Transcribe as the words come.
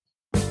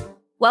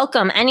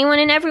Welcome, anyone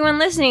and everyone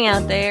listening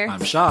out there.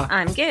 I'm Shah.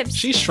 I'm Gibbs.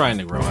 She's trying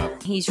to grow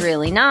up. He's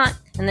really not.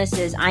 And this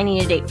is I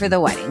Need a Date for the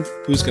Wedding.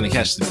 Who's going to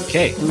catch the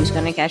bouquet? Who's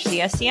going to catch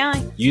the STI?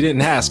 You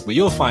didn't ask, but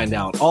you'll find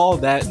out all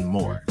that and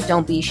more.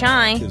 Don't be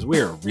shy. Because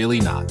we're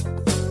really not.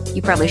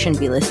 You probably shouldn't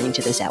be listening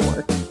to this at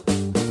work.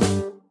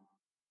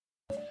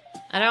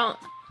 I'm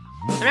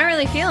not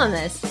really feeling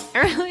this.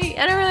 I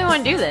don't really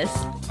want to do this.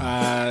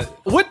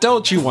 What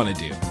don't you want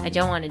to do? I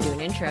don't want to do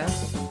an intro.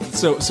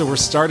 So we're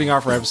starting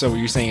off our episode where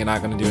you're saying you're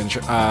not going to do an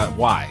intro.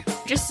 Why?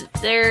 Just,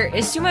 there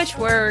is too much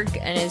work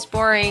and it's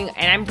boring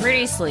and I'm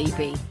pretty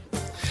sleepy.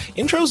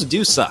 Intros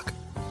do suck.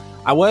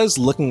 I was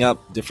looking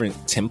up different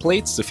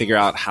templates to figure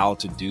out how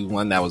to do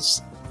one that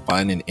was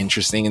fun and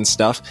interesting and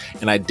stuff.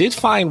 And I did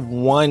find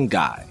one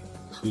guy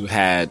who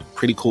had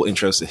pretty cool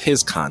intros to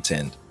his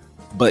content,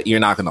 but you're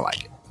not going to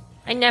like it.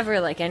 I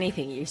never like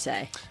anything you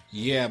say.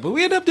 Yeah, but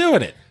we ended up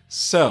doing it.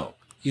 So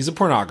he's a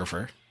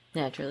pornographer.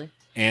 Naturally.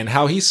 And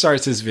how he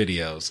starts his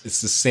videos,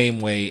 it's the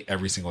same way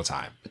every single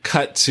time.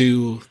 Cut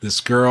to this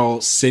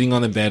girl sitting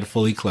on the bed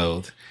fully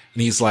clothed.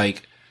 And he's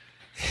like,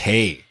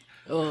 hey,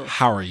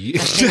 how are you?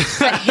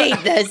 I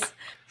hate this.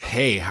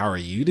 Hey, how are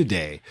you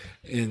today?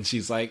 And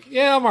she's like,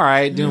 yeah, I'm all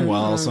right, doing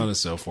well, so on and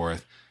so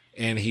forth.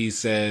 And he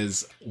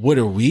says, what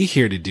are we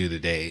here to do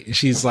today? And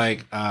she's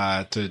like,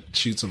 to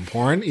shoot some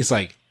porn. He's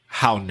like,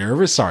 how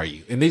nervous are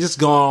you? And they just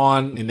go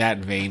on in that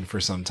vein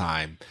for some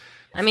time.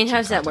 I mean,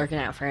 how's that working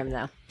out for him,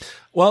 though?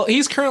 Well,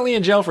 he's currently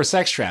in jail for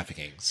sex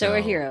trafficking. So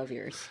a hero of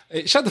yours.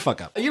 Shut the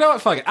fuck up. You know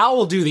what? Fuck it. I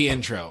will do the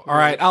intro. All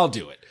right, I'll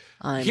do it.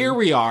 Here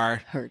we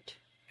are. Hurt.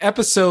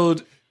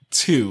 Episode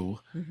 2.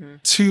 Mm-hmm.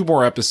 2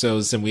 more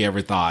episodes than we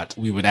ever thought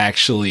we would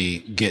actually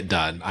get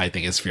done, I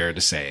think it's fair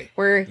to say.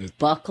 We're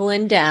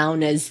buckling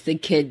down, as the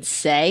kids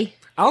say.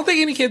 I don't think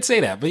any kids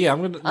say that, but yeah, I'm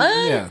going to...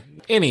 Yeah.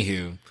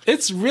 Anywho.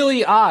 It's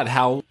really odd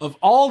how, of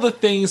all the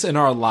things in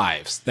our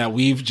lives that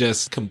we've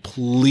just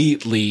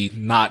completely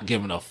not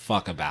given a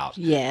fuck about,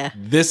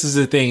 this is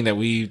the thing that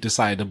we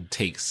decided to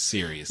take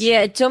seriously.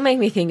 Yeah, don't make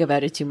me think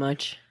about it too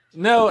much.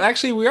 No,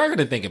 actually, we are going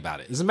to think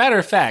about it. As a matter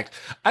of fact,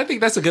 I think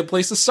that's a good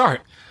place to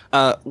start.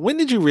 When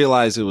did you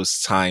realize it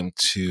was time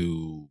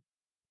to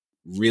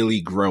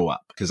really grow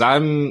up? Because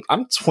I'm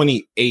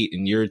 28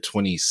 and you're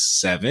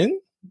 27.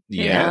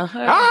 Yeah.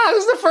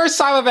 This is the first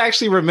time I've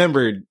actually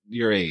remembered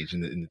your age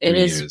in the 3 years. It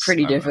is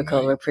pretty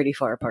difficult. We're pretty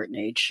far apart in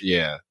age.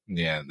 Yeah.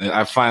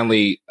 I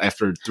finally,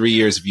 after 3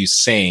 years of you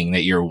saying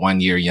that you're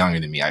 1 year younger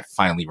than me, I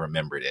finally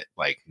remembered it.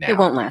 Like now. It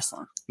won't last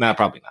long. No,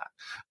 probably not.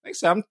 Like I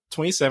said, I'm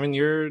 27.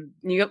 You're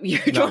 28. You're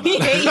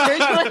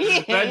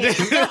 28. That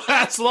didn't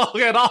last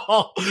long at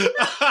all.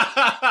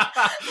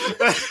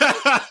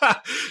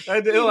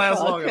 That didn't last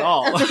long at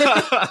all.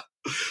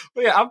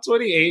 But yeah, I'm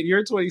 28.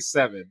 You're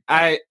 27.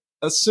 I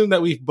assume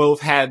that we've both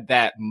had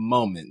that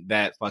moment,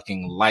 that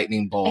fucking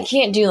lightning bolt. I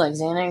can't do like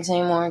Xanax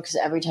anymore because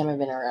every time I've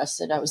been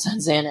arrested, I was on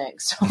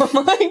Xanax. So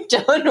I'm like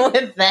done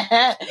with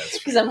that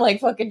because I'm like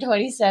fucking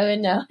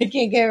 27 now. I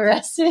can't get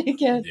arrested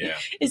again. Yeah.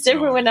 It's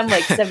different when I'm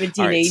like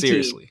 17, right, 18.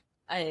 Seriously.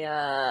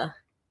 I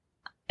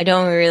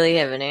don't really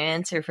have an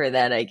answer for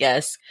that, I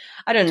guess.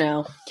 I don't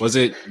know. Was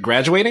it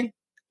graduating?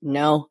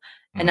 No.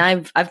 And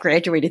I've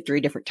graduated 3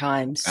 different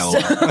times. So.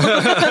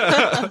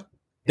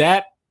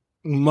 That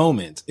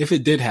moment, if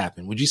it did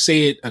happen, would you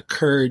say it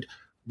occurred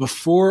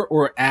before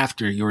or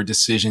after your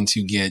decision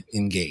to get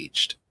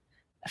engaged?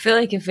 I feel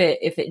like if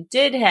it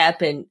did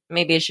happen,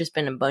 maybe it's just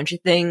been a bunch of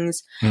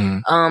things.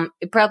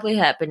 It probably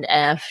happened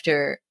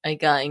after I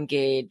got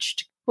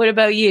engaged. What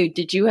about you?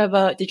 Did you have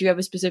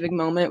a specific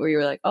moment where you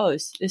were like, oh,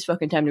 it's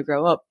fucking time to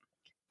grow up?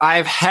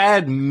 I've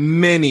had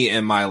many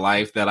in my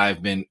life that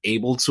I've been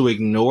able to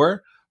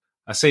ignore.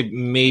 I say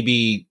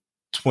maybe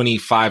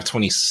 25,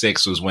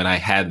 26 was when I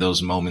had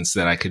those moments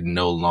that I could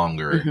no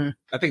longer.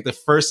 I think the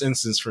first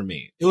instance for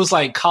me, it was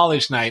like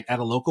college night at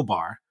a local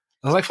bar.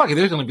 I was like, fuck it,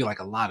 there's going to be like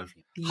a lot of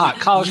hot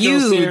college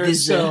girls there.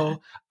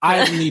 So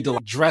I need to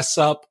dress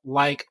up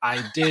like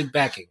I did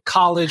back in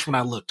college when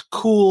I looked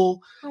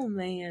cool. Oh,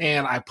 man.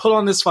 And I put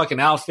on this fucking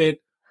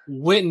outfit,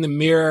 went in the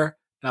mirror,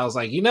 and I was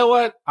like, you know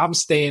what? I'm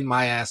staying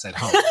my ass at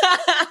home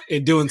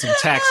and doing some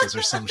taxes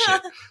or some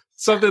shit.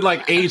 Something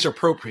like age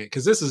appropriate,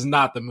 because this is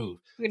not the move.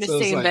 I'm going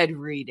to stay in bed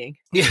reading.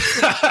 Yeah.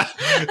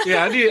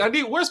 Yeah, I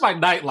need, where's my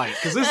nightlight?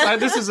 Because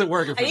this isn't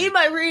working for me. I need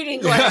my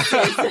reading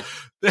glasses.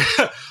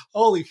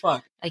 Holy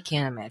fuck. I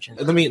can't imagine.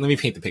 Let me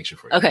paint the picture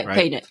for you. Okay, right?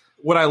 paint it.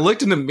 When I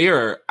looked in the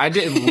mirror, I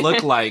didn't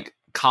look like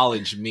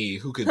college me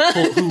who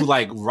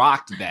like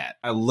rocked that.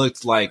 I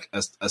looked like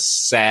a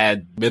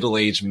sad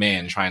middle-aged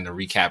man trying to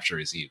recapture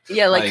his youth.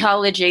 Yeah, like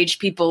college-age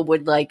people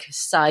would like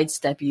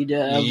sidestep you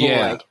to avoid.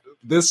 Yeah.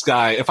 This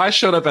guy, if I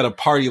showed up at a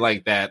party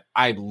like that,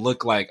 I'd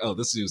look like, oh,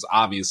 this dude's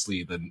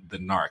obviously the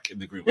narc in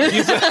the group.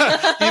 He's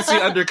the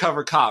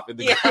undercover cop in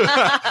the group.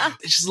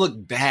 It just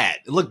looked bad.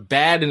 It looked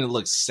bad and it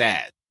looked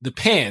sad. The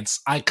pants,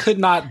 I could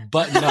not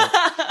button up.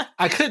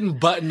 I couldn't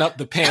button up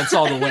the pants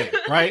all the way,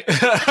 right?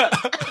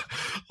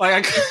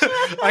 Like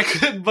I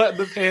couldn't button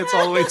the pants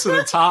all the way to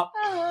the top.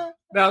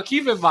 Now,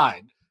 keep in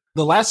mind,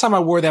 the last time I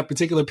wore that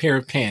particular pair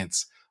of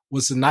pants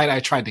was the night I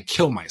tried to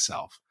kill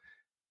myself.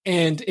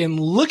 And in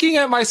looking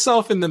at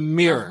myself in the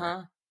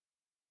mirror,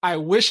 I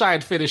wish I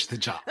had finished the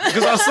job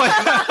because I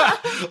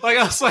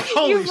was like,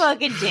 holy you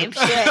fucking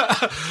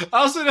dipshit.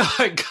 I was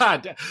like,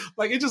 God,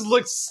 like it just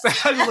looks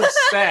sad. It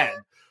looks sad.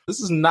 This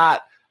is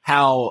not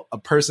how a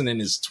person in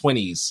his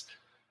 20s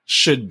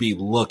should be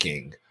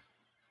looking.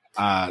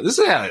 This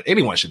is how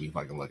anyone should be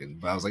fucking looking.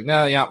 But I was like,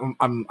 no, yeah,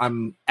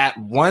 I'm at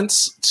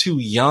once too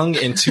young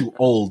and too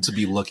old to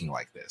be looking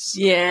like this.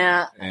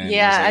 Yeah, and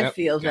I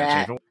feel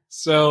that.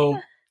 So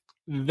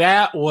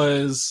that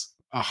was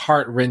a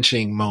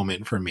heart-wrenching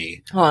moment for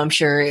me. Oh, I'm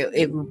sure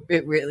it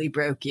really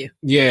broke you.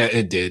 Yeah,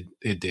 it did.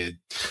 It did.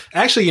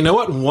 Actually, you know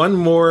what? One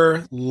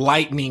more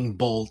lightning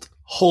bolt.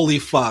 Holy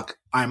fuck,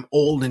 I'm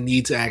old and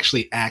need to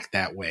actually act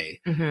that way.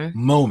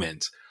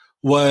 Moment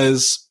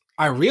was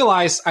I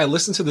realized I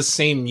listened to the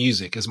same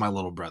music as my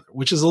little brother,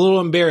 which is a little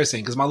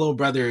embarrassing because my little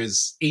brother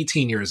is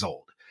 18 years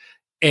old.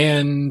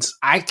 And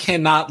I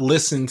cannot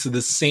listen to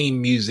the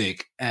same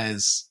music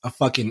as a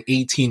fucking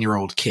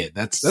 18-year-old kid.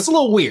 That's a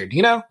little weird,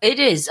 you know? It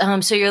is.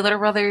 So your little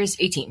brother is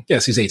 18.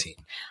 Yes, he's 18.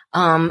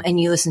 And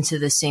you listen to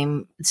the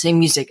same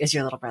music as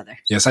your little brother.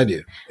 Yes, I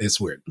do. It's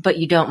weird. But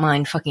you don't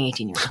mind fucking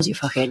 18-year-olds. You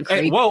fucking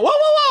creep. Hey, whoa.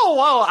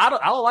 I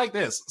don't like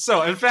this.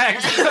 So, in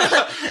fact,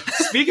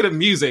 speaking of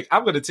music,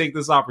 I'm going to take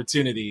this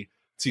opportunity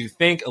to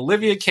thank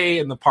Olivia Kay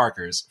and the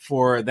Parkers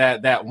for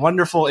that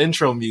wonderful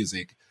intro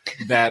music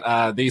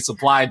that they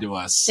supplied to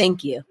us.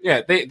 Thank you.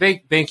 Yeah,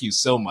 they thank you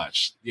so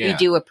much. Yeah. We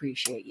do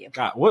appreciate you.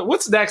 God,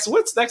 what's next?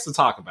 What's next to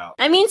talk about?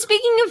 I mean,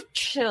 speaking of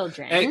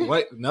children. Hey,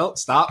 wait, no,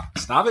 stop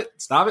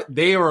it.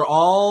 They are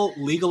all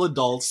legal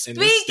adults in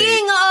this state.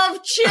 Speaking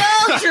of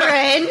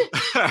children,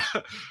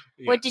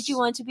 Yes. What did you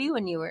want to be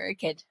when you were a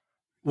kid?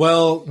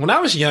 Well, when I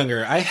was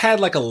younger, I had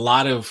like a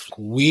lot of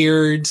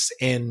weird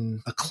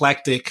and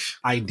eclectic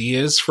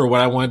ideas for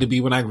what I wanted to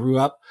be when I grew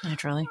up.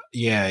 Naturally.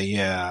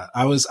 Yeah.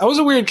 I was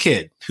a weird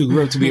kid who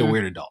grew up to be a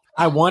weird adult.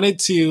 I wanted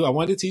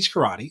to teach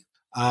karate.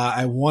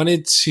 I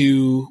wanted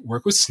to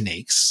work with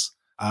snakes.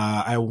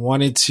 I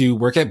wanted to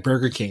work at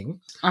Burger King.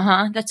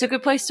 That's a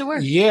good place to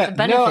work. Yeah. The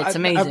benefits,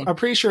 amazing. I'm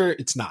pretty sure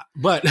it's not,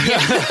 but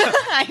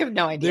I have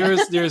no idea.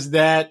 There's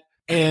that.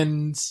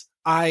 And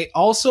I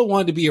also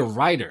wanted to be a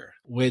writer.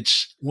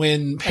 Which,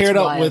 when paired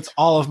up with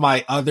all of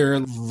my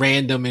other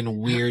random and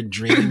weird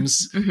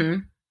dreams,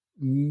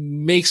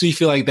 makes me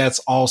feel like that's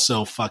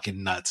also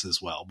fucking nuts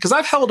as well. Because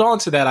I've held on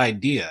to that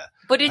idea.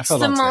 But it's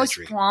the most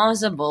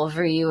plausible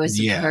for you as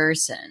a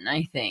person,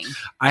 I think.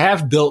 I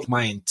have built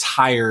my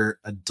entire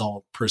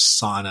adult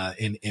persona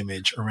and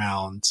image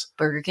around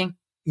Burger King?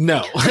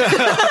 No.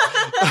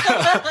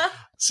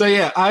 So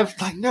yeah,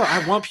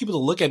 I want people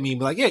to look at me and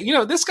be like, yeah, you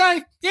know, this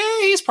guy, yeah,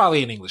 he's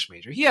probably an English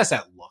major. He has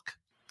that look.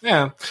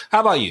 Yeah.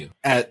 How about you?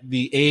 At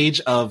the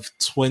age of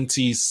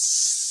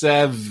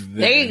 27.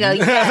 There you go.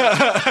 You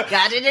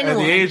got it in At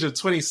one. the age of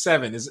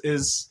 27,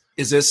 is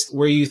this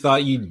where you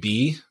thought you'd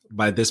be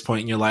by this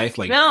point in your life?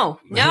 Like No.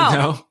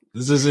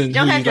 This isn't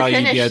who you thought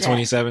you'd be at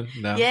 27?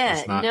 No.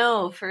 Yeah,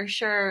 no, for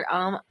sure.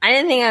 I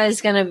didn't think I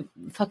was gonna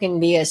fucking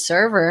be a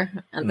server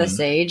at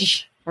this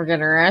age. Work at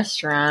a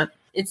restaurant.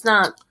 It's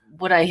not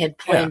what I had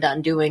planned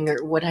on doing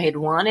or what I had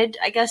wanted,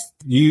 I guess.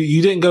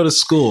 You didn't go to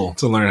school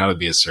to learn how to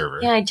be a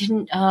server. Yeah, I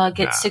didn't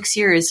get 6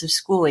 years of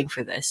schooling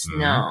for this.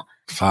 No.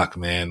 Fuck,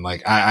 man.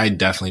 Like, I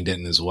definitely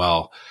didn't as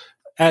well.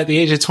 At the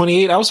age of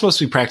 28, I was supposed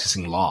to be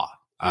practicing law.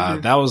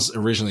 That was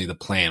originally the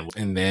plan.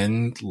 And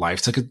then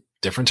life took a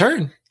different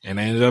turn. And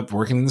I ended up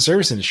working in the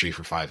service industry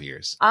for 5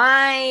 years.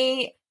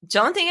 I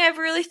don't think I've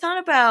really thought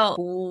about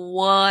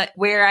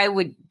where I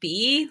would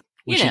be.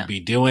 What you'd be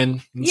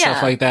doing and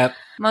stuff like that.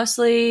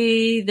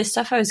 Mostly the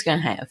stuff I was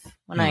gonna have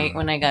when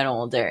I got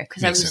older,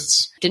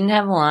 because didn't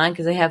have a lot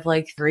because I have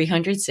like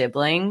 300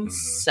 siblings.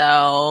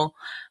 So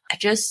I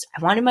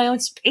wanted my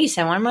own space.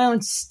 I wanted my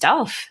own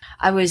stuff.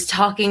 I was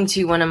talking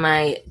to one of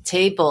my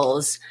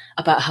tables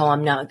about how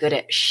I'm not good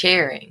at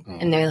sharing.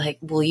 And they're like,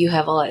 well, you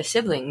have a lot of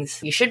siblings.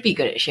 You should be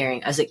good at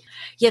sharing. I was like,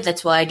 yeah,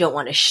 that's why I don't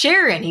want to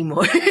share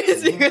anymore.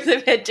 It's because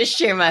I've had to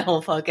share my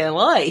whole fucking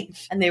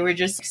life. And they were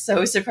just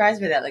so surprised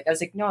by that. Like, I was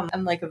like, no,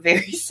 I'm like a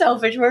very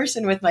selfish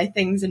person with my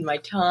things and my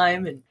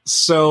time. And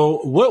so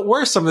what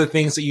were some of the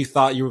things that you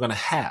thought you were going to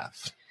have?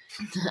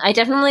 I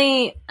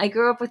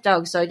grew up with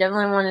dogs, so I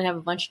definitely wanted to have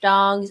a bunch of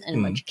dogs and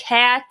a bunch of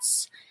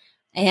cats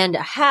and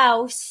a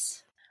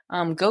house,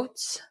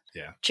 goats,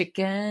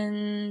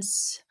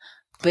 chickens,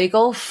 big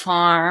old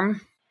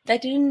farm.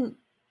 That didn't,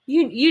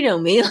 you know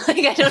me,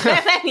 like I don't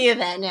have any of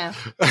that now.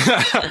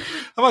 How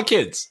about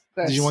kids?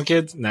 Did you want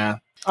kids? Nah,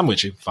 I'm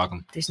with you. Fuck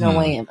them. There's no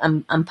way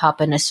I'm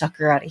popping a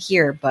sucker out of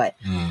here, but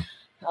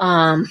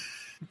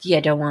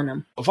yeah, don't want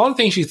them. Of all the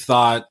things you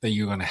thought that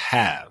you were going to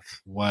have,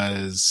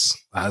 was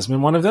a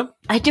husband one of them?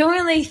 I don't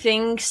really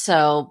think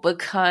so,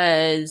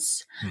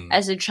 because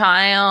as a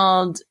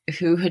child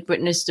who had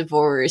witnessed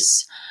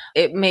divorce,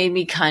 it made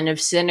me kind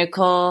of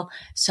cynical.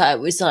 So I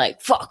was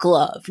like, fuck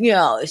love,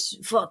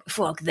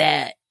 fuck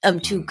that. I'm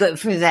too good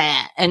for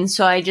that. And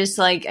so I just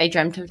I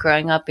dreamt of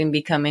growing up and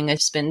becoming a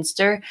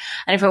spinster.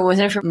 And if it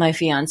wasn't for my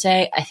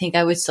fiance, I think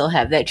I would still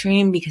have that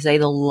dream because I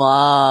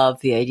love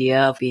the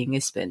idea of being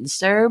a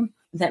spinster.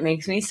 That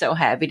makes me so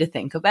happy to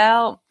think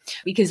about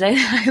because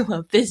I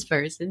love this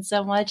person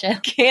so much. I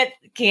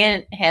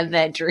can't have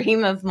that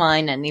dream of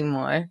mine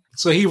anymore.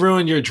 So he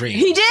ruined your dream.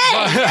 He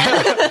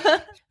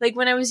did.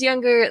 When I was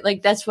younger,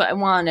 that's what I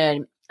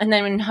wanted. And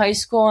then in high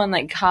school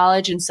and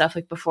college and stuff,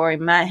 before I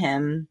met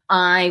him,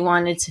 I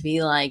wanted to be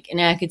an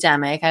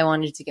academic. I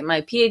wanted to get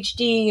my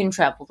PhD and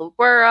travel the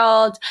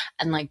world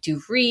and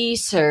do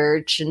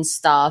research and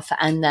stuff.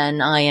 And then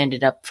I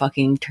ended up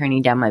fucking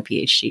turning down my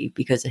PhD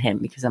because of him,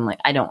 because I'm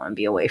I don't want to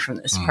be away from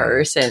this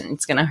person.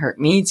 It's going to hurt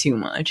me too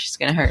much. It's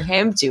going to hurt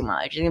him too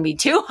much. It's going to be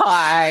too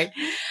hard.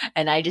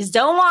 And I just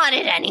don't want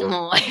it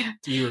anymore.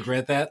 Do you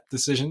regret that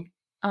decision?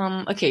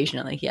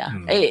 Occasionally, yeah.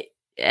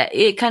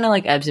 It kind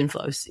of ebbs and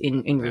flows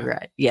in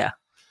regret. Yeah,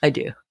 I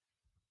do.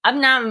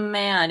 I'm not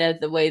mad at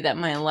the way that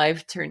my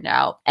life turned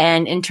out.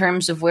 And in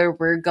terms of where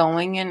we're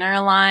going in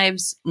our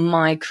lives,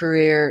 my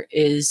career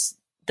is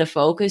the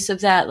focus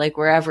of that.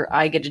 Wherever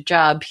I get a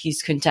job,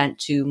 he's content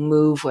to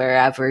move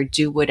wherever,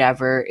 do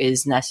whatever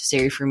is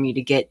necessary for me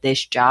to get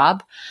this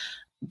job.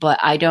 But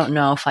I don't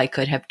know if I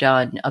could have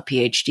done a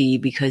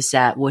PhD because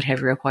that would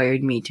have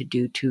required me to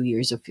do 2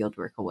 years of field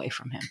work away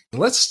from him.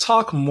 Let's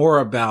talk more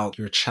about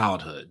your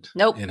childhood.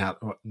 Nope. And how,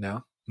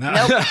 no?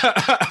 Nope.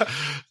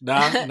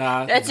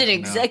 Nah. That's an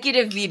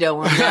executive veto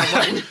on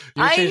that one.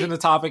 You're changing the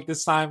topic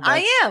this time? I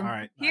am. All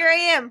right. Here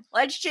I am.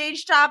 Let's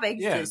change topics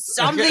to Yes.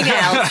 something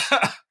else.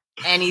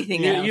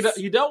 Anything else.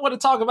 You don't want to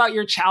talk about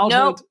your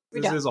childhood?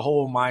 Nope. This is a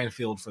whole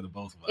minefield for the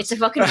both of us. It's a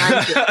fucking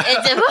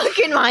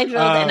minefield.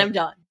 And I'm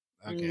done.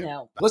 Okay.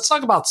 No. Let's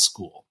talk about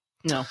school.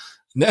 No.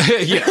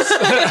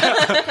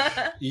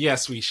 Yes.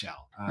 Yes, we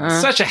shall.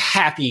 Such a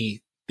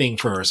happy thing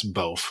for us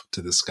both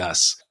to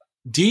discuss.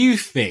 Do you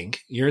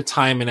think your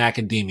time in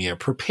academia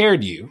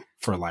prepared you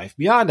for life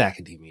beyond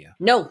academia?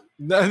 No.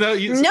 No.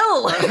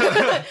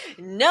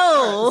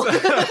 No.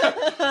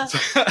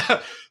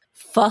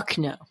 Fuck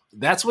no.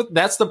 That's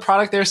the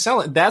product they're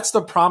selling. That's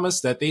the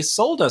promise that they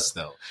sold us,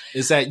 though,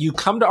 is that you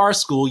come to our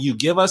school, you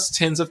give us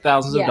tens of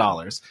thousands of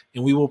dollars,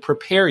 and we will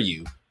prepare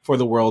you for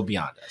the world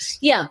beyond us.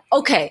 Yeah.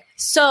 Okay.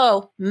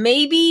 So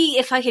maybe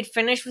if I could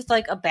finish with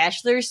a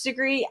bachelor's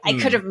degree, I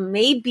could have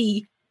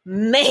maybe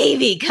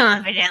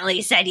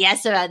confidently said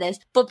yes about this.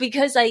 But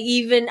because I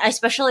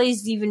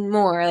specialized even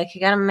more, I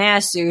got a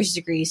master's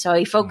degree, so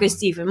I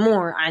focused even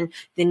more on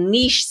the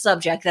niche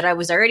subject that I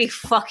was already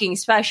fucking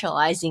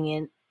specializing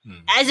in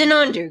as an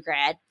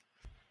undergrad.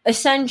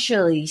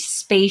 Essentially,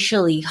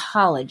 spatial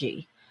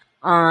ecology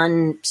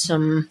on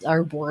some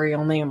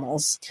arboreal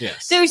mammals.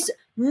 Yes. There's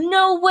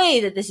no way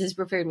that this has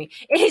prepared me.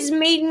 It has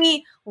made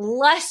me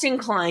less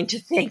inclined to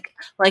think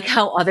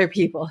how other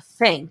people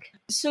think.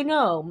 So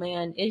no,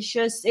 man,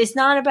 it's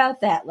not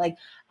about that.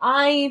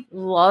 I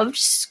loved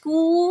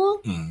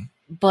school,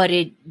 but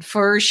it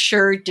for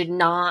sure did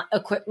not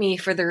equip me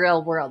for the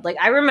real world.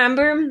 I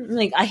remember,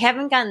 I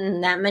haven't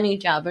gotten that many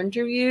job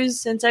interviews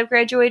since I've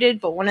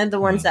graduated, but one of the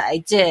ones that I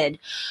did,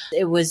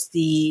 it was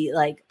the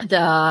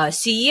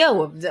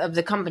CEO of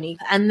the company.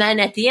 And then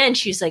at the end,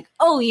 she's like,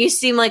 "Oh, you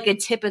seem like a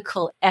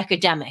typical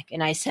academic."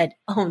 And I said,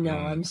 "Oh no,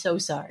 I'm so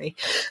sorry."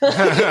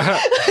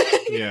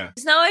 Yeah.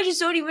 Now I just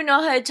don't even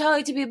know how to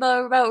talk to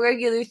people about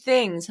regular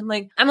things. I'm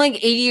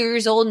 80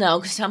 years old now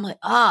because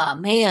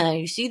I'm man,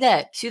 you see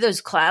that? See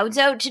those clouds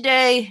out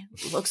today?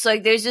 Looks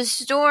like there's a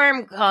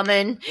storm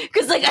coming.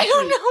 Because I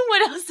don't know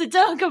what else to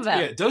talk about.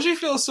 Yeah, don't you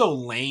feel so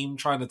lame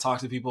trying to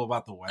talk to people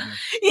about the weather?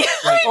 Yeah,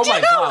 oh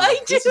my God,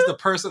 this do. is the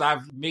person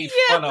I've made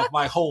fun of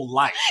my whole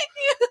life.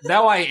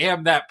 Now I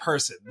am that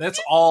person. That's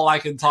all I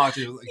can talk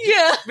to.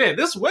 Man,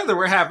 this weather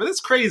we're having,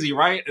 it's crazy,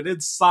 right? And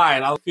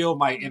inside, I'll feel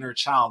my inner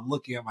child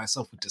looking at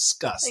myself with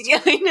disgust. Yeah,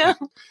 I know.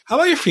 How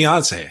about your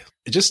fiance?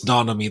 It just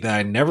dawned on me that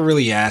I never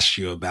really asked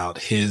you about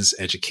his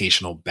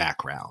educational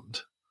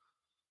background.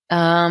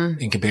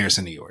 In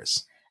comparison to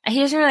yours. He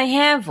doesn't really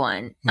have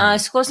one.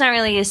 School's not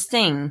really his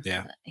thing.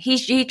 Yeah.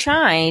 He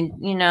tried,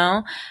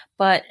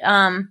 but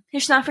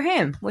it's not for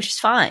him, which is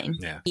fine.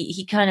 Yeah.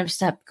 He kind of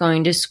stopped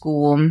going to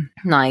school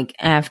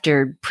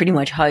after pretty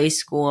much high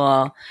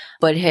school,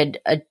 but had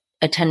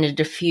attended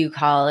a few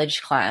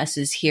college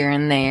classes here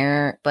and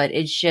there, but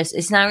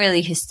it's not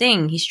really his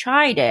thing. He's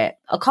tried it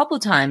a couple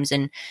times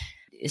and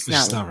it's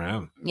not for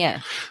him. Yeah.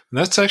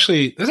 That's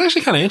actually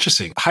kind of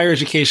interesting. Higher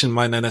education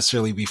might not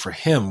necessarily be for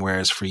him,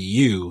 whereas for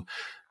you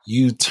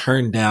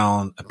turned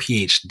down a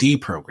PhD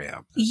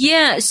program.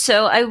 Yeah.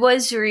 So I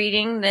was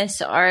reading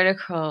this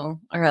article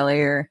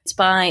earlier. It's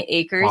by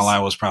Akers. While I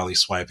was probably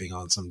swiping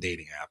on some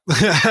dating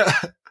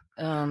app.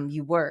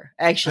 You were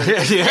actually.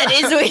 Yeah. That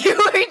is what you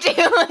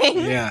were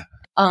doing. Yeah.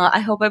 I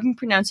hope I'm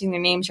pronouncing their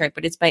names right,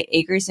 but it's by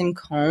Akers and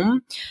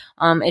Combe.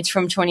 It's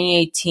from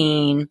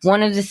 2018.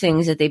 One of the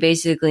things that they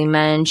basically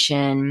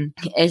mention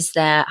is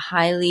that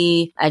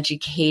highly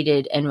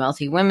educated and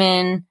wealthy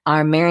women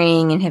are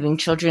marrying and having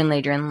children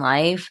later in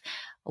life,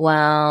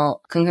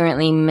 while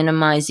concurrently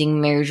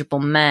minimizing marriageable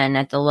men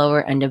at the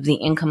lower end of the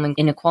income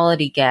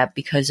inequality gap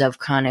because of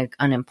chronic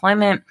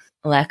unemployment,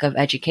 lack of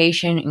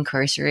education,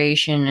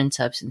 incarceration, and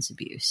substance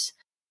abuse.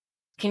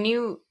 Can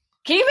you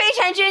pay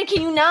attention?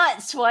 Can you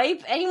not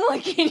swipe anymore?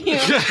 Can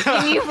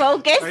you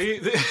focus?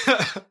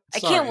 I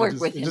can't work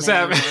with him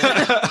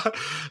anymore.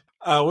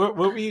 What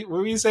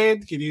were you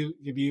saying? Can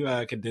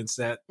you condense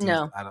that?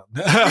 No. I don't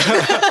know.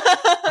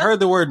 I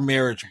heard the word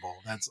marriageable.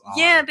 That's all.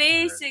 Yeah,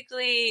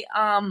 basically,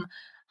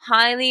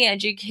 highly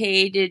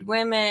educated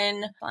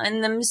women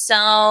find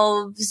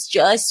themselves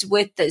just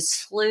with a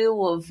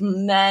slew of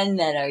men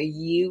that are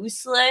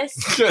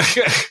useless.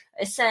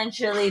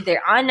 Essentially,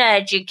 they're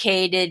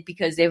uneducated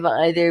because they've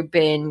either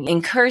been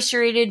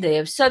incarcerated, they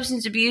have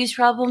substance abuse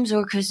problems,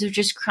 or because of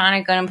just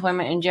chronic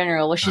unemployment in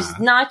general, which is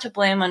not to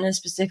blame on a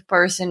specific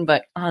person,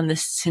 but on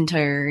this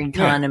entire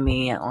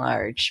economy at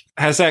large.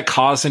 Has that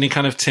caused any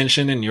kind of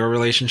tension in your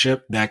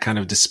relationship, that kind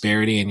of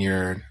disparity in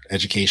your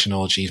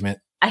educational achievement?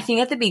 I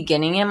think at the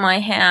beginning it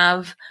might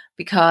have,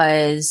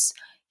 because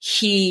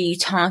he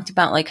talked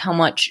about like how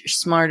much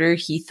smarter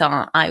he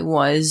thought I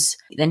was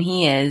than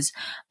he is,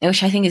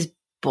 which I think is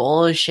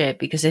bullshit,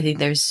 because I think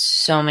there's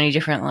so many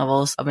different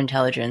levels of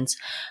intelligence.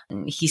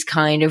 And he's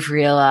kind of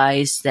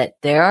realized that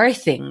there are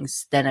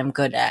things that I'm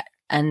good at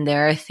and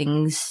there are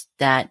things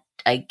that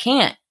I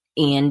can't.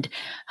 And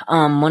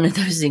one of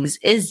those things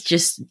is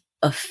just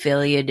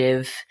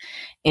affiliative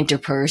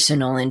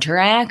interpersonal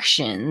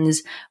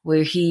interactions,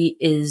 where he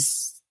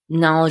is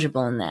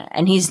knowledgeable in that.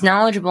 And he's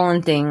knowledgeable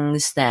in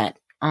things that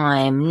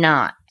I'm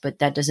not, but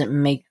that doesn't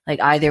make like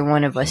either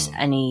one of us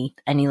any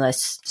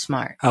less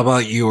smart. How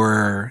about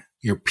your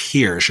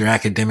peers, your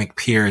academic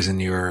peers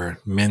and your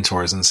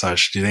mentors and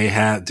such? Do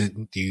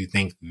you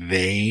think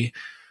they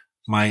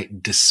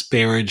might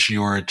disparage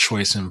your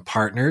choice in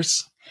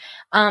partners?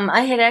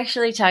 I had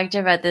actually talked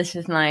about this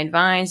with my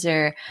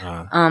advisor,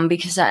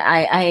 because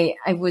I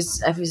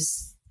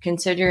was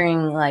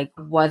considering like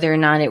whether or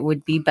not it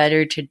would be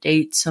better to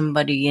date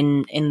somebody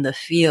in the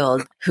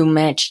field who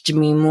matched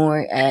me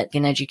more at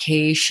an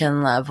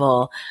education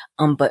level,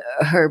 but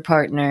her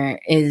partner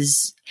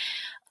is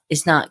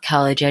not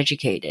college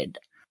educated.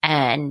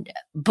 And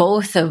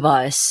both of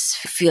us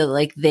feel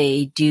like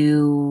they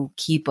do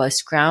keep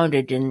us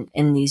grounded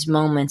in these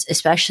moments,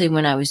 especially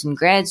when I was in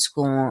grad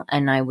school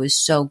and I was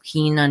so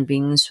keen on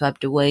being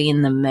swept away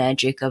in the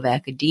magic of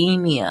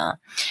academia,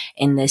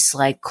 in this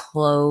like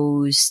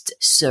closed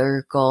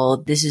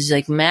circle. This is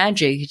like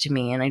magic to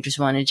me, and I just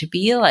wanted to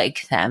be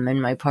like them. And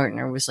my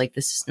partner was like,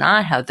 this is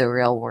not how the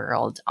real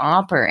world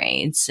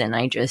operates. And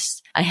I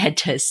had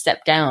to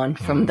step down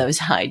from those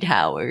high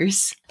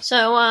towers.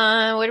 So,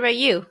 what about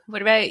you?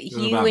 What about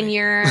you and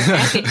your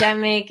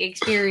academic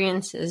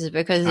experiences?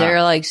 Because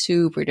they're like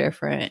super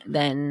different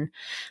than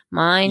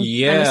mine,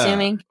 yeah, I'm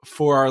assuming.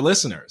 For our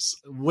listeners,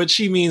 what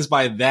she means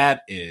by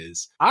that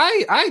is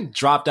I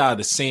dropped out of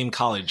the same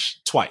college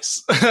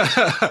twice.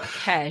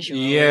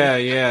 Casually.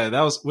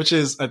 Yeah. Which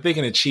is, I think,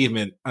 an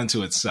achievement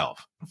unto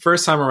itself.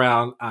 First time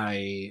around,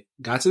 I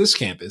got to this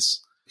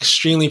campus.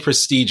 Extremely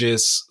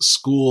prestigious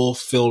school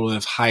filled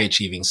with high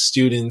achieving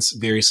students,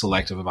 very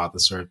selective about the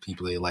sort of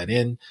people they let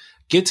in.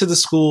 Get to the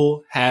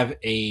school, have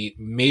a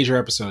major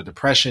episode of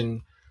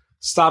depression,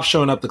 stop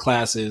showing up to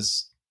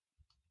classes,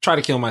 try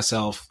to kill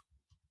myself.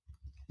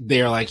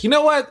 They're like, you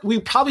know what? We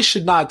probably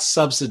should not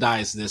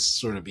subsidize this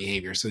sort of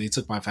behavior. So they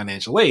took my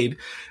financial aid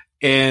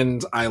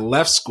and I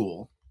left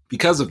school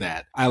because of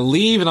that. I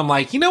leave and I'm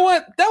like, you know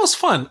what? That was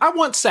fun. I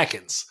want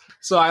seconds.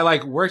 So I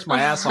like worked my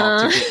ass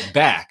off to get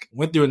back.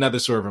 Went through another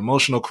sort of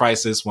emotional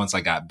crisis once I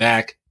got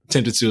back.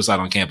 Attempted suicide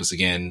on campus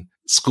again.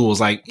 School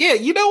was like, yeah,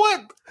 you know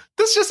what?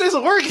 This just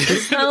isn't working.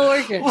 It's not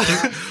working.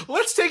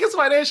 Let's take his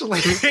financial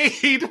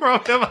aid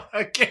from him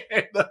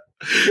again.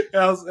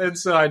 And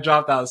so I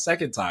dropped out a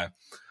second time.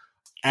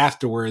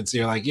 Afterwards,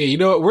 you're like, yeah, you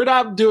know what? We're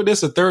not doing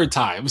this a third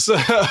time.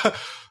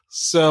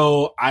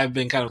 So I've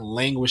been kind of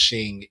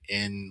languishing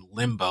in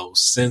limbo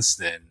since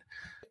then.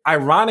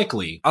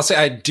 Ironically, I'll say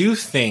I do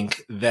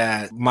think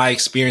that my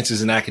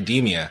experiences in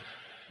academia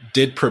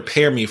did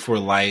prepare me for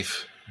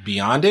life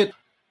beyond it.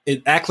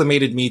 It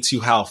acclimated me to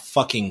how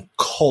fucking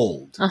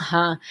cold,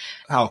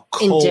 how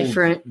cold,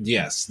 indifferent,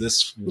 yes,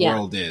 this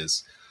world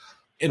is.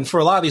 And for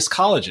a lot of these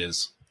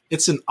colleges,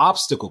 it's an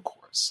obstacle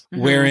course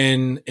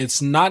wherein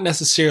it's not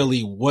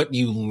necessarily what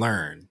you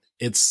learn.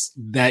 It's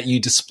that you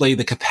display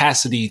the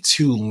capacity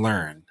to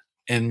learn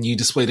and you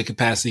display the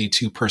capacity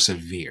to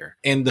persevere.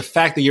 And the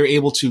fact that you're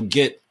able to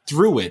get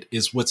through it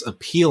is what's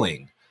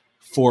appealing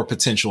for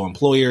potential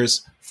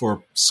employers,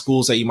 for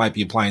schools that you might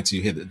be applying to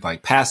hit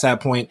like past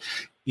that point.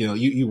 You know,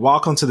 you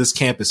walk onto this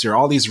campus, there are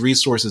all these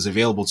resources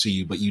available to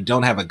you, but you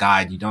don't have a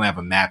guide, you don't have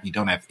a map, you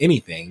don't have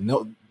anything.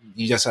 No,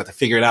 you just have to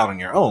figure it out on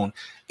your own.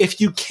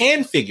 If you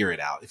can figure it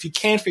out, if you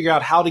can figure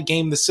out how to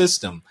game the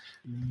system,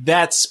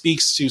 that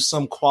speaks to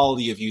some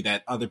quality of you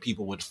that other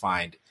people would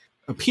find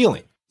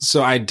appealing.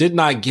 So I did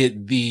not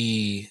get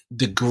the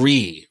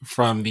degree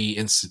from the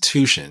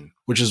institution,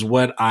 which is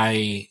what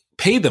I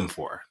paid them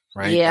for,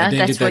 right? Yeah,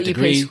 that's what you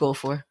pay school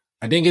for.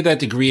 I didn't get that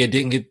degree. I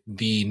didn't get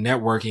the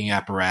networking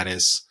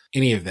apparatus,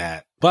 any of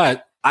that.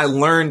 But I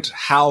learned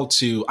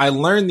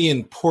the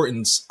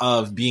importance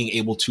of being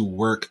able to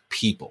work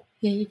people.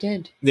 Yeah, you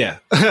did. Yeah.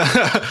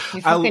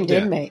 You fucking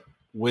did, mate.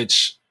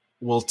 Which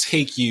will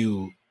take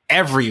you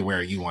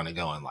everywhere you want to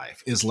go in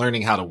life, is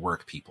learning how to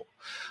work people.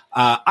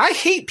 I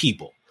hate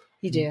people.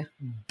 You do.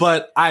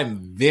 But I'm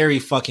very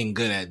fucking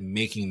good at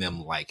making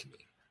them like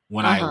me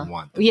when I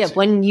want them to.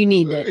 When you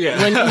need it.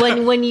 Yeah.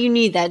 when you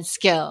need that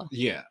skill.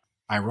 Yeah.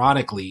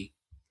 Ironically,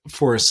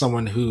 for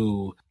someone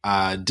who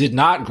did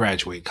not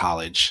graduate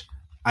college,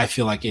 I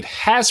feel like it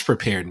has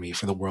prepared me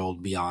for the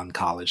world beyond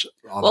college.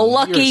 Well,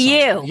 lucky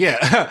you.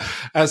 Yeah.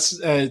 As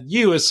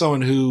you, as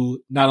someone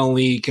who not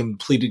only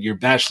completed your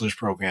bachelor's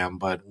program,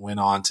 but went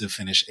on to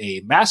finish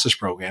a master's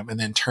program and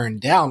then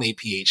turned down a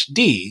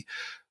PhD,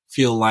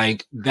 feel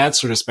like that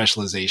sort of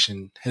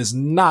specialization has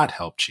not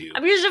helped you.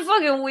 I'm just a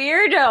fucking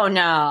weirdo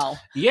now.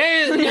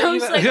 Yeah. Who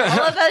knows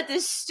all about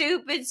this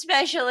stupid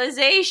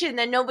specialization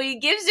that nobody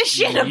gives a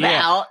shit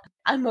about.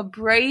 I'm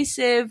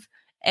abrasive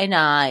and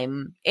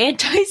I'm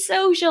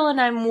antisocial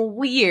and I'm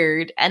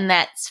weird, and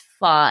that's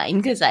fine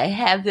because I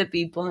have the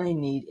people I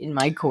need in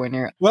my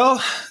corner.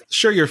 Well,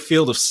 sure, your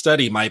field of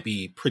study might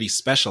be pretty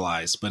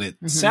specialized, but it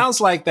sounds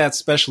like that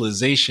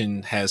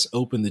specialization has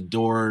opened the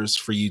doors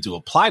for you to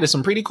apply to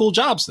some pretty cool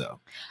jobs, though.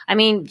 I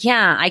mean,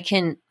 yeah, I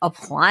can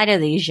apply to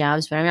these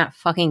jobs, but I'm not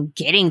fucking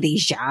getting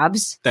these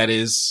jobs. That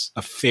is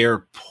a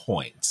fair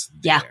point.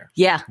 Yeah,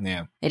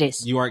 it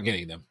is. You aren't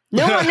getting them.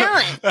 No, I'm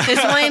not.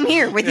 That's why I'm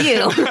here with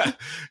you.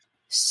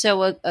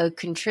 So a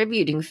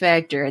contributing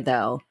factor,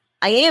 though,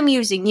 I am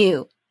using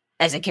you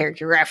as a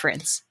character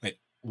reference. Wait,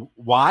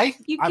 why?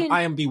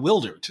 I am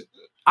bewildered.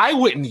 I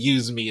wouldn't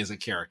use me as a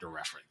character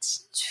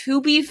reference. To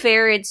be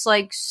fair, it's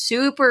like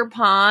super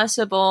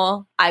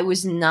possible I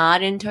was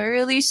not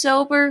entirely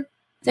sober.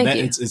 Thank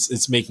you.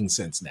 It's making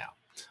sense now.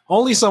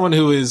 Only someone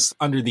who is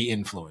under the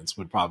influence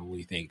would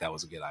probably think that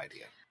was a good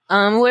idea.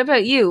 What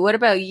about you? What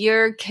about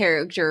your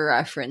character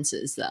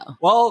references, though?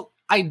 Well,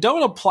 I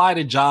don't apply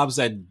to jobs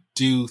that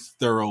do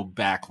thorough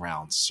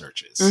background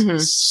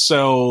searches.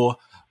 So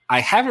I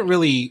haven't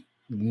really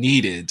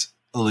needed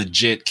a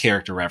legit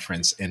character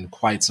reference in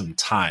quite some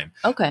time.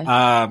 Okay.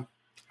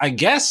 I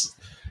guess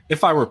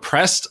if I were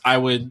pressed, I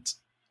would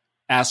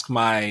ask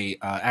my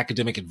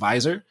academic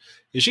advisor.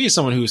 She is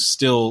someone who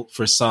still,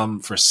 for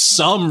some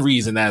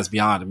reason that is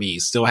beyond me,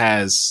 still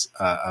has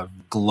a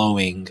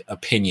glowing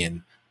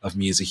opinion of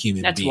me as a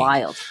human being. That's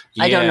wild.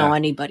 Yeah. I don't know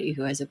anybody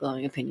who has a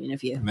glowing opinion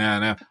of you.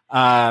 No.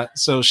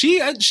 So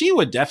she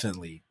would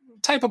definitely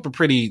type up a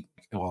pretty,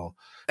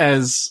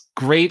 as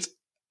great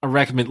a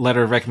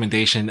letter of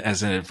recommendation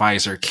as an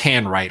advisor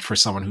can write for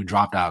someone who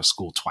dropped out of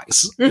school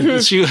twice.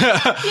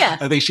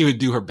 I think she would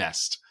do her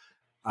best.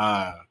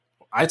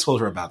 I told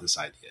her about this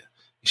idea.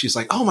 She's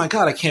like, oh my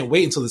God, I can't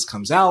wait until this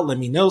comes out. Let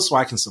me know so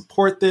I can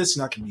support this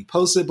and I can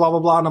repost it, blah, blah,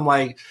 blah. And I'm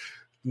like,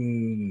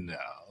 no,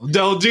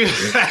 don't do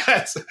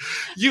that.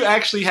 You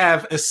actually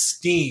have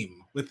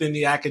esteem within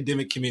the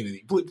academic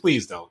community.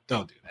 Please don't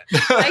do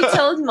that. I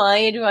told my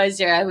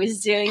advisor I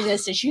was doing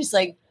this and she was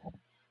like,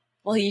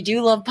 well, you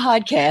do love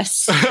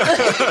podcasts.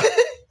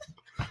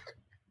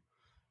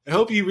 I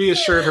hope you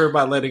reassured her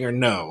by letting her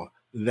know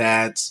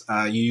that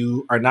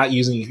you are not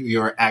using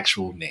your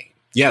actual name.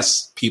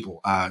 Yes,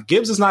 people.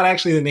 Gibbs is not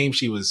actually the name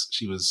she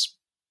was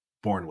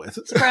born with.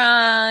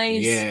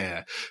 Surprise.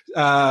 Yeah.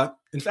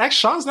 In fact,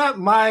 Shah's not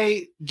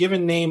my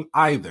given name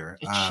either.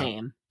 It's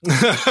shame.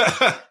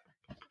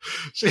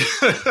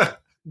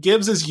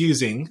 Gibbs is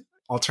using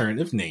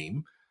alternative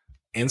name,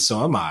 and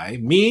so am I.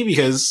 Me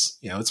because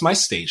it's my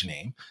stage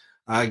name.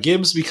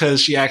 Gibbs because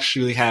she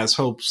actually has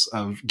hopes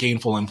of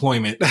gainful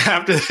employment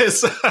after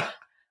this.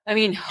 I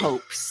mean,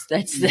 hopes.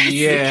 That's the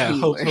key word.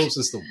 Hopes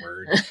is the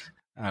word.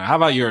 How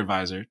about your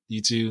advisor?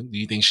 You two? Do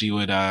you think she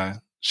would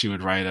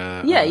write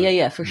a?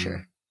 Yeah, for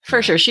sure.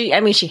 For sure. She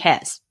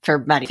has for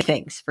many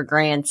things, for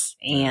grants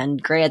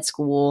and grad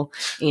school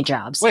and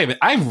jobs. Wait a minute.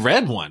 I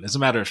read one, as a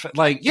matter of fact.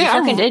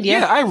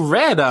 I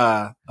read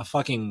a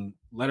fucking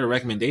letter of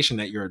recommendation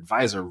that your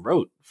advisor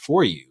wrote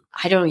for you.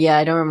 I don't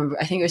remember.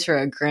 I think it was for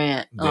a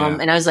grant.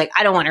 And I was like,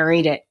 I don't want to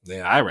read it.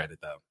 Yeah, I read it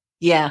though.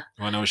 Yeah.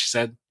 You want to know what she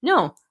said?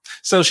 No.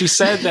 So she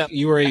said that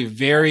you were a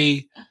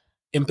very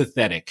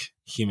empathetic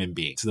human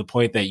being to the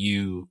point that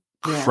you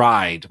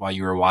cried while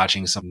you were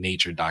watching some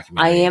nature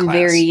documentary. I am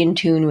very in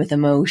tune with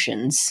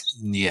emotions.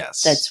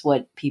 Yes. That's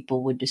what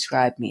people would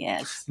describe me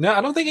as. No,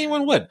 I don't think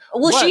anyone would.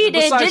 Well, she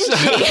did, didn't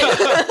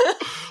she?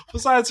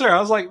 Besides her, I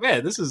was like,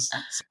 man,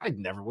 I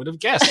never would have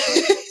guessed.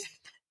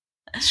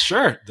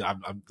 Sure.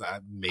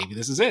 Maybe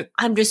this is it.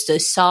 I'm just a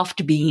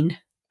soft bean.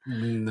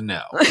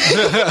 No.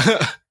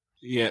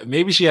 Yeah,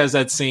 maybe she has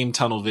that same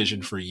tunnel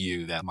vision for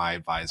you that my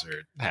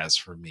advisor has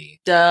for me.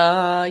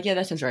 Yeah,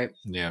 that sounds right.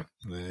 Yeah,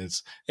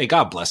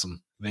 God bless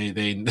them.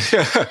 They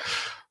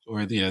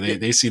or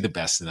they see the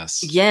best in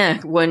us. Yeah,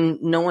 when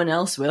no one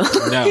else will.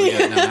 No, not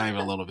even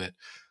a little bit.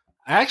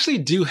 I actually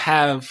do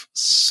have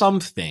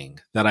something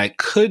that I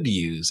could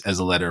use as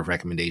a letter of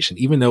recommendation,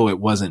 even though it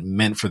wasn't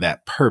meant for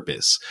that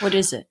purpose. What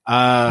is it?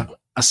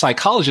 A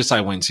psychologist I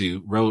went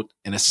to wrote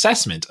an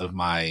assessment of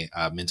my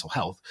mental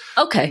health.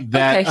 Okay.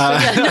 That,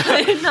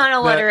 So not a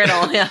letter at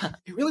all. Yeah.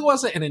 It really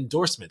wasn't an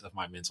endorsement of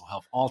my mental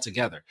health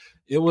altogether.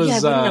 It was.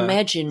 Yeah, I wouldn't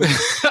imagine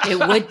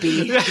it would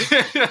be.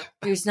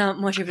 There's not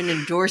much of an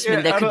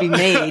endorsement that could be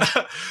made.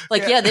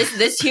 Like,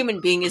 this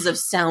human being is of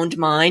sound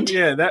mind.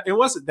 Yeah, it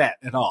wasn't that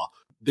at all.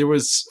 There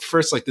was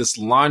first like this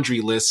laundry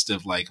list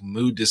of like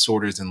mood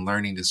disorders and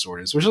learning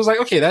disorders, which was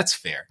like, okay, that's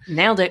fair.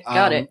 Nailed it.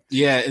 Got it.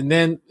 Yeah. And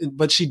then,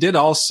 but she did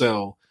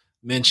also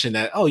mention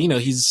that,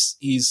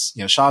 he's,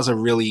 Shah's a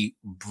really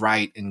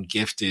bright and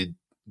gifted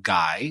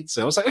guy.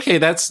 So I was like, okay,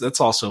 that's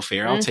also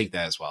fair. I'll take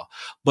that as well.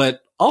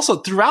 But also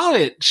throughout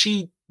it,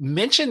 she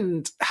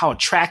mentioned how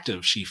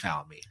attractive she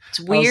found me.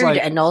 It's weird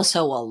and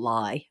also a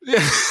lie.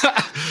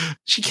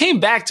 She came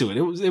back to it.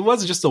 It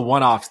wasn't just a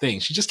one-off thing.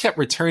 She just kept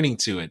returning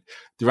to it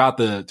throughout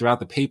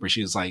the paper.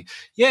 She was like,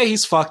 yeah,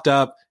 he's fucked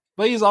up,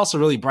 but he's also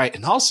really bright.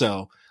 And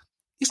also,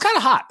 he's kind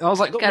of hot. I was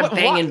like, got a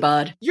banging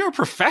bud. You're a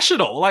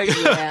professional. Like,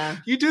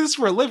 you do this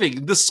for a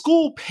living. The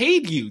school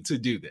paid you to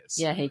do this.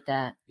 Yeah, I hate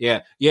that.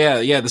 Yeah.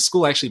 The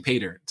school actually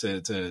paid her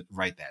to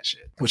write that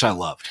shit, which I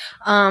loved.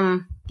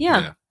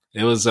 Yeah.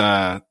 It was,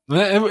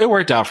 it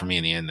worked out for me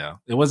in the end, though.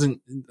 It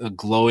wasn't a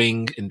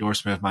glowing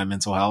endorsement of my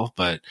mental health,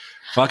 but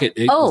fuck it.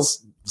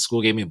 The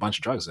school gave me a bunch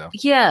of drugs, though.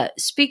 Yeah.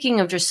 Speaking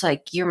of just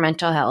like your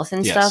mental health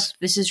and stuff,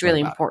 this is really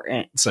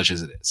important. Such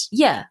as it is.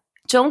 Yeah.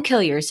 Don't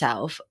kill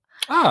yourself.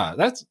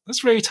 That's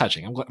very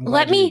touching. I'm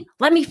glad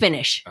let me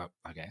finish. Oh,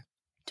 okay.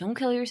 Don't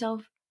kill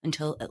yourself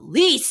until at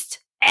least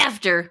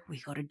after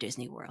we go to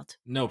Disney World.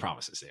 No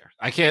promises there.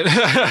 I can't.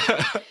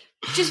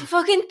 Just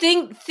fucking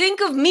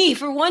think of me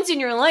for once in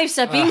your life.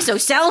 Stop being so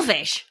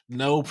selfish.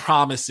 No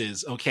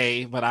promises,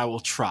 okay? But I will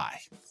try.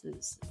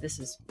 This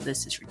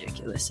is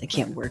ridiculous. I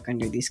can't work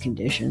under these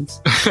conditions.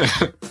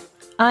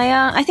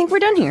 I think we're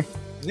done here.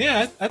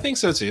 Yeah, I think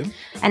so too.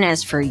 And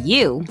as for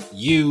you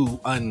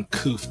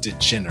uncouth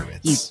degenerates,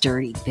 you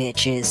dirty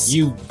bitches,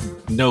 you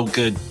no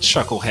good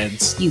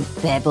chuckleheads, you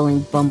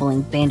babbling,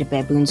 bumbling band of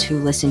baboons who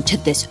listen to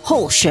this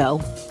whole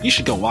show, you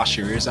should go wash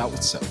your ears out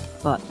with soap.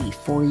 But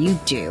before you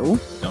do,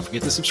 don't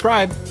forget to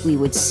subscribe. We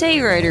would say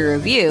write a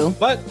review,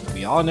 but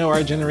we all know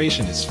our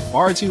generation is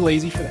far too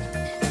lazy for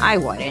that. I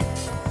wouldn't.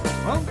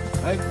 Well,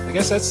 I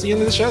guess that's the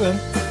end of the show then.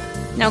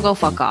 Now go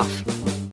fuck off.